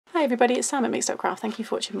Hi everybody, it's Sam at Mixed Up Craft. Thank you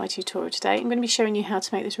for watching my tutorial today. I'm going to be showing you how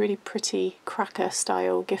to make this really pretty cracker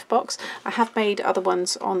style gift box. I have made other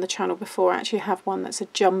ones on the channel before. I actually have one that's a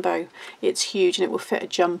jumbo. It's huge and it will fit a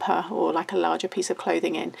jumper or like a larger piece of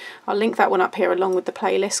clothing in. I'll link that one up here along with the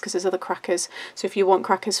playlist because there's other crackers. So if you want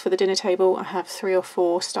crackers for the dinner table, I have 3 or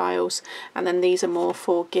 4 styles, and then these are more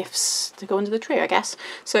for gifts to go under the tree, I guess.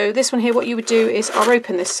 So this one here, what you would do is, I'll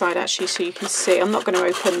open this side actually so you can see. I'm not going to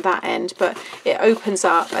open that end, but it opens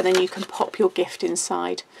up and then you can pop your gift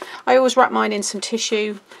inside. I always wrap mine in some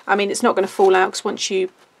tissue. I mean, it's not going to fall out because once you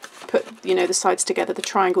put, you know, the sides together, the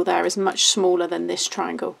triangle there is much smaller than this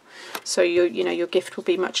triangle. So your gift will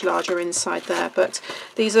be much larger inside there. But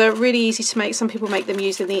these are really easy to make. Some people make them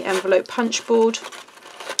using the envelope punch board,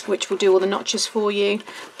 which will do all the notches for you,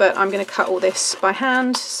 but I'm going to cut all this by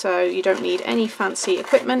hand, so you don't need any fancy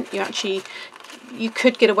equipment. You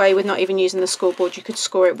could get away with not even using the scoreboard. You could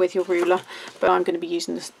score it with your ruler, but I'm going to be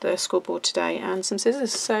using the scoreboard today and some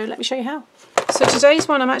scissors, so let me show you how. So today's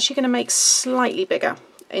one I'm actually going to make slightly bigger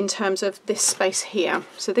in terms of this space here.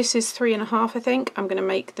 So this is 3.5, I think. I'm going to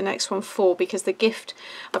make the next one 4 because the gift,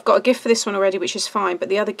 I've got a gift for this one already, which is fine, but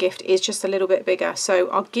the other gift is just a little bit bigger. So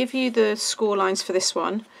I'll give you the score lines for this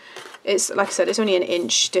one. It's, like I said, it's only an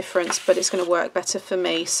inch difference, but it's going to work better for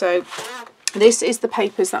me. So this is the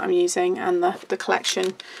papers that I'm using, and the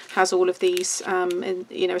collection has all of these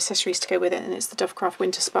accessories to go with it, and it's the Dovecraft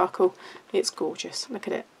Winter Sparkle. It's gorgeous. Look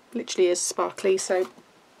at it. Literally is sparkly. So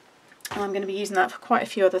I'm going to be using that for quite a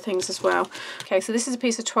few other things as well. Okay, so this is a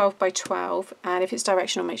piece of 12 by 12, and if it's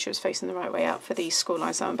directional, make sure it's facing the right way out for these score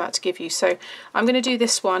lines that I'm about to give you. So I'm going to do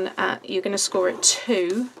this one at, you're going to score it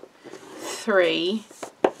 2, 3,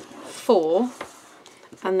 4,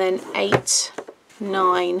 and then 8,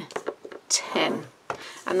 9, 10,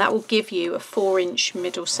 and that will give you a 4-inch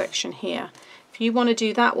middle section here. If you want to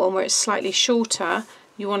do that one where it's slightly shorter,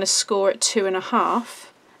 you want to score at 2.5,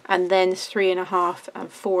 and then 3.5 and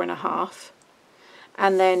 4.5,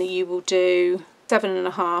 and then you will do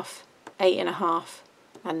 7.5, 8.5,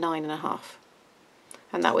 and 9.5,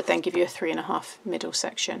 and that would then give you a 3.5 middle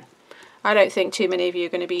section. I don't think too many of you are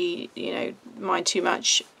going to be, mind too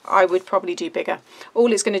much. I would probably do bigger.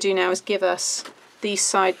 All it's going to do now is give us this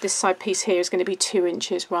side piece here is going to be 2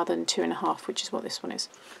 inches rather than 2.5, which is what this one is.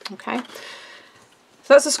 Okay, so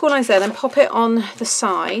that's the score lines there. Then pop it on the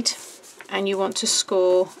side, and you want to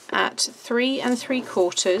score at 3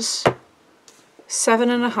 3/4,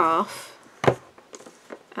 7.5,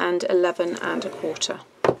 and 11.25.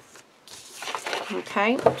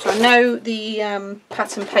 Okay, so I know the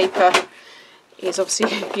pattern paper is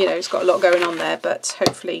obviously, it's got a lot going on there, but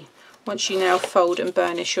hopefully once you now fold and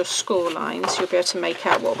burnish your score lines, you'll be able to make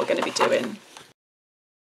out what we're going to be doing.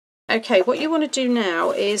 Okay, what you want to do now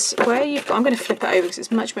is where you've got, I'm going to flip it over because it's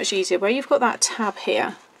much easier, where you've got that tab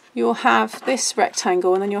here, you'll have this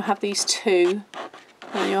rectangle, and then you'll have these 2,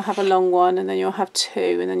 and then you'll have a long one, and then you'll have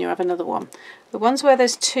 2, and then you'll have another one. The ones where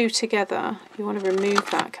there's 2 together, you want to remove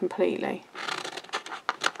that completely.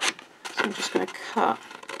 So I'm just going to cut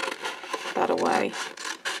that away.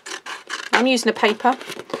 I'm using a paper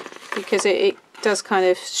because it does kind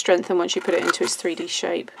of strengthen once you put it into its 3D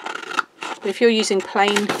shape. But if you're using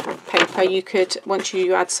plain paper, you could, once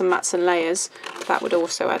you add some mats and layers, that would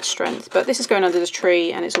also add strength. But this is going under the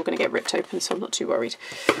tree and it's all going to get ripped open, so I'm not too worried.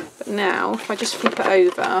 But now, if I just flip it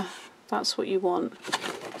over, that's what you want.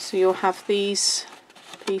 So you'll have these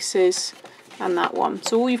pieces and that one.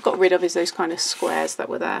 So all you've got rid of is those kind of squares that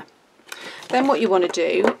were there. Then what you want to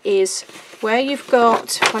do is, where you've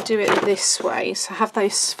got, if I do it this way, so have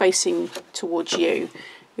those facing towards you,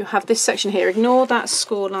 you'll have this section here. Ignore that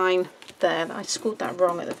score line there. I scored that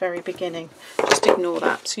wrong at the very beginning. Just ignore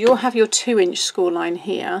that. So you'll have your 2-inch score line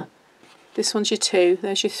here. This one's your 2,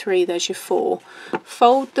 there's your 3, there's your 4.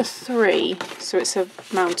 Fold the 3 so it's a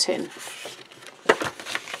mountain.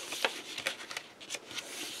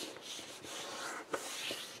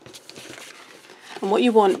 And what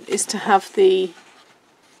you want is to have the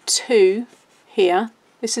 2 here,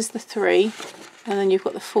 this is the 3, and then you've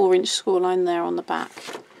got the 4-inch score line there on the back.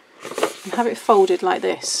 And have it folded like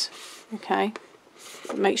this, okay?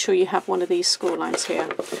 But make sure you have one of these score lines here.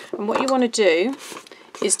 And what you want to do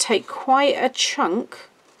is take quite a chunk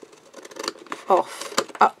off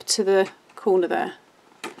up to the corner there.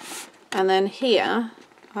 And then here,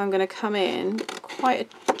 I'm going to come in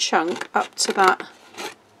quite a chunk up to that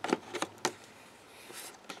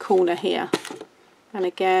corner here, and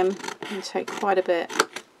again you take quite a bit,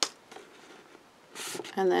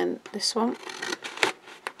 and then this one,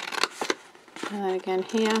 and then again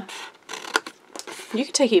here, You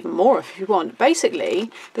can take even more if you want.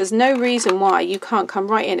 Basically, there's no reason why you can't come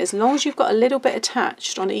right in, as long as you've got a little bit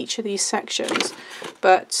attached on each of these sections.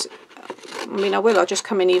 But I mean, I'll just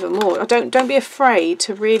come in even more. Don't be afraid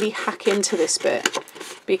to really hack into this bit,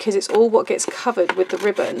 because it's all what gets covered with the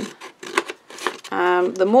ribbon.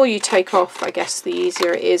 The more you take off, I guess, the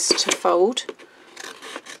easier it is to fold.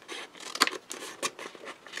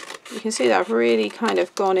 You can see that I've really kind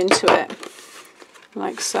of gone into it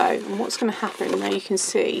like so. And what's going to happen, now you can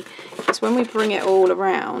see, is when we bring it all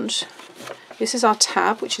around, this is our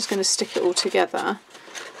tab, which is going to stick it all together.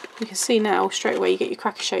 You can see now straight away you get your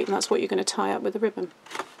cracker shape, and that's what you're going to tie up with the ribbon.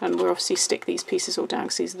 And we'll obviously stick these pieces all down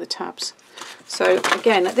because these are the tabs. So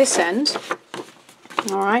again, at this end,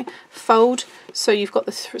 all right, fold. So you've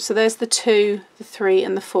got so there's the 2, the 3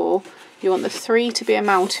 and the 4. You want the 3 to be a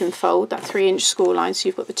mountain fold, that 3-inch score line. So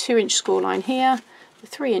you've got the 2-inch score line here, the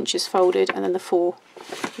 3 inches folded, and then the 4.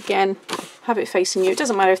 Again, have it facing you. It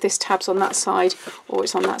doesn't matter if this tab's on that side or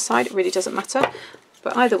it's on that side, it really doesn't matter.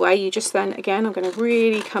 But either way, you just then, again, I'm going to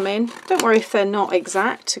really come in. Don't worry if they're not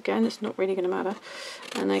exact. Again, it's not really going to matter.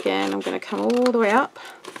 And again, I'm going to come all the way up,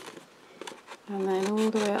 and then all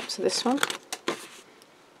the way up to this one.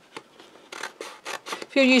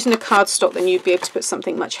 If you're using a cardstock, then you'd be able to put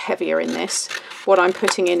something much heavier in this. What I'm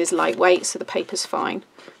putting in is lightweight, so the paper's fine.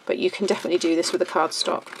 But you can definitely do this with a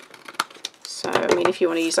cardstock. So, I mean, if you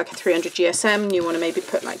want to use like a 300 GSM, and you want to maybe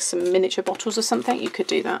put like some miniature bottles or something, you could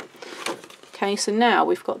do that. Okay, so now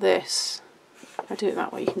we've got this. If I do it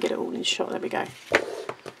that way, you can get it all in shot. There we go.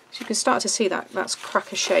 So you can start to see that's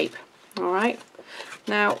cracker shape. All right.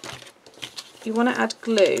 Now, you want to add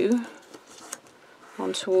glue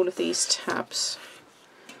onto all of these tabs.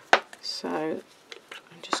 So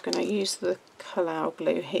I'm just going to use the Collall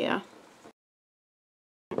Glue here,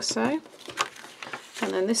 like so.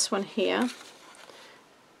 And then this one here,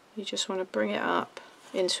 you just want to bring it up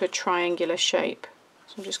into a triangular shape.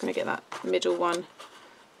 So I'm just going to get that middle one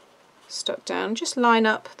stuck down. Just line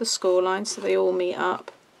up the score lines so they all meet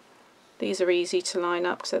up. These are easy to line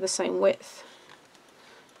up because they're the same width.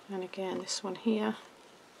 And again, this one here.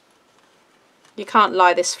 You can't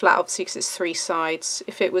lie this flat, obviously, because it's 3 sides.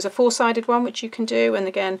 If it was a 4-sided one, which you can do, and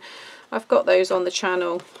again, I've got those on the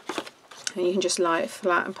channel, and you can just lie it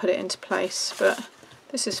flat and put it into place. But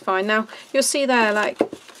this is fine. Now, you'll see there, like,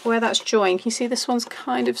 where that's joined. You see this one's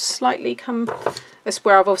kind of slightly come... That's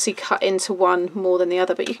where I've obviously cut into one more than the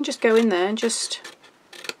other, but you can just go in there and just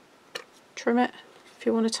trim it if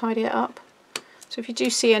you want to tidy it up. So if you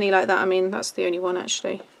do see any like that, I mean, that's the only one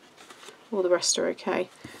actually. All the rest are okay.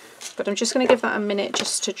 But I'm just going to give that a minute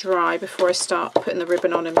just to dry before I start putting the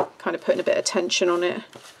ribbon on and kind of putting a bit of tension on it.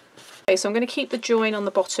 Okay, so I'm going to keep the join on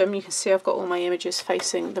the bottom. You can see I've got all my images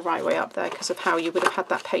facing the right way up there because of how you would have had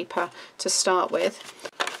that paper to start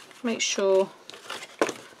with. Make sure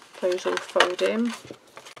those all fold in.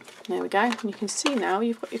 There we go. And you can see now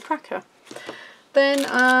you've got your cracker. Then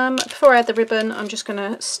before I add the ribbon, I'm just going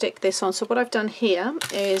to stick this on. So what I've done here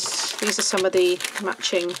is, these are some of the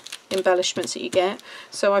matching embellishments that you get.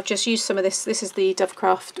 So I've just used some of this. This is the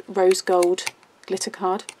Dovecraft Rose Gold glitter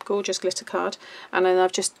card, gorgeous glitter card. And then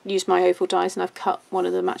I've just used my oval dies and I've cut one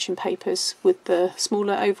of the matching papers with the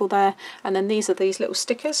smaller oval there. And then these are these little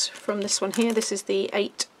stickers from this one here. This is the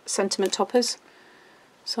 8 sentiment toppers.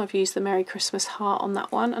 So I've used the Merry Christmas heart on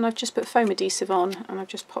that one, and I've just put foam adhesive on, and I've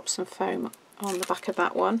just popped some foam on the back of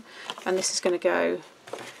that one. And this is going to go,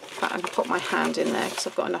 and pop my hand in there because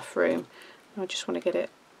I've got enough room. I just want to get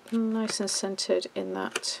it nice and centred in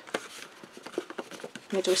that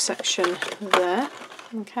middle section there.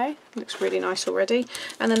 Okay, looks really nice already.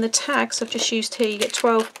 And then the tags I've just used here, you get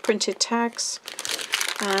 12 printed tags,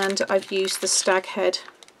 and I've used the stag head,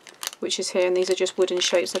 which is here, and these are just wooden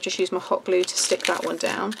shapes. I've just used my hot glue to stick that one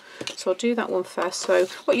down. So I'll do that one first. So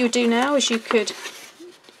what you would do now is you could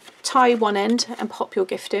tie one end and pop your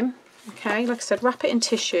gift in. Okay, like I said, wrap it in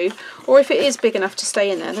tissue, or if it is big enough to stay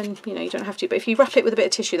in there, then you know you don't have to. But if you wrap it with a bit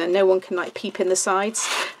of tissue, then no one can like peep in the sides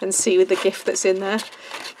and see with the gift that's in there.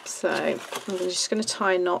 So I'm just going to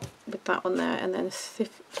tie a knot with that one there, and then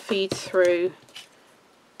feed through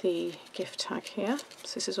the gift tag here.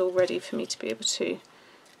 So this is all ready for me to be able to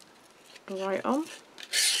write on.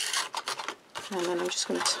 And then I'm just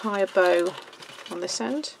going to tie a bow on this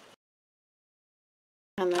end.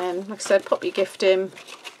 And then, like I said, pop your gift in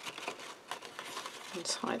and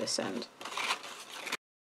tie this end.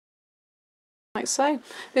 Like so.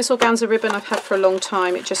 This organza ribbon I've had for a long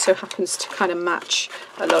time. It just so happens to kind of match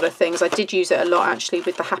a lot of things. I did use it a lot actually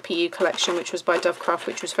with the Happy You collection, which was by Dovecraft,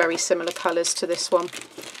 which was very similar colours to this one.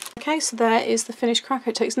 Okay, so there is the finished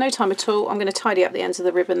cracker. It takes no time at all. I'm going to tidy up the ends of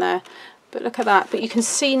the ribbon there But look at that. But you can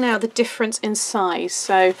see now the difference in size.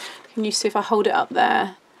 So can you see if I hold it up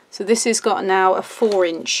there? So this has got now a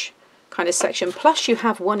 4-inch kind of section, plus you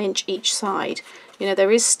have 1 inch each side. You know,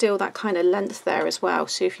 there is still that kind of length there as well.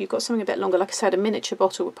 So if you've got something a bit longer, like I said, a miniature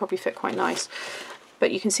bottle would probably fit quite nice.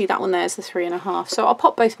 But you can see that one there is the 3.5. So I'll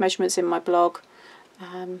pop both measurements in my blog.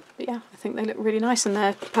 But yeah, I think they look really nice, and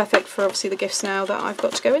they're perfect for obviously the gifts now that I've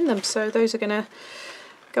got to go in them. So those are going to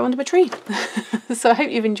go under my tree. So I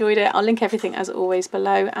hope you've enjoyed it. I'll link everything as always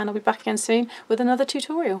below, and I'll be back again soon with another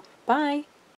tutorial. Bye!